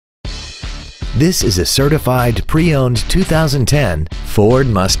This is a certified pre-owned 2010 Ford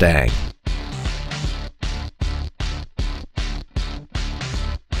Mustang.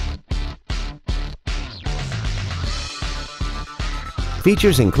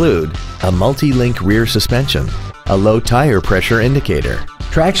 Features include a multi-link rear suspension, a low tire pressure indicator,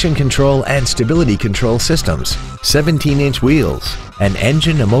 traction control and stability control systems, 17-inch wheels, an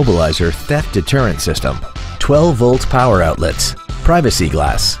engine immobilizer theft deterrent system, 12-volt power outlets, privacy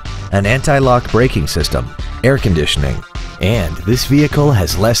glass, an anti-lock braking system, air conditioning, and this vehicle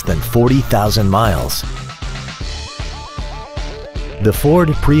has less than 40,000 miles. The Ford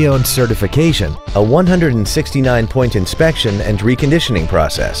Pre-Owned Certification, a 169-point inspection and reconditioning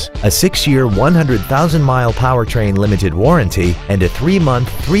process, a 6-year 100,000-mile powertrain limited warranty, and a 3-month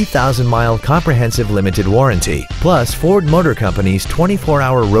 3,000-mile comprehensive limited warranty, plus Ford Motor Company's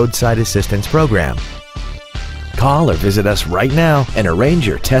 24-hour roadside assistance program. Call or visit us right now and arrange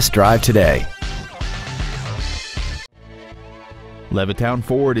your test drive today. Levittown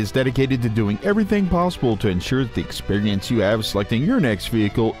Ford is dedicated to doing everything possible to ensure that the experience you have selecting your next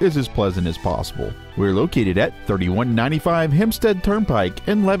vehicle is as pleasant as possible. We're located at 3195 Hempstead Turnpike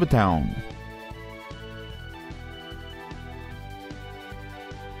in Levittown.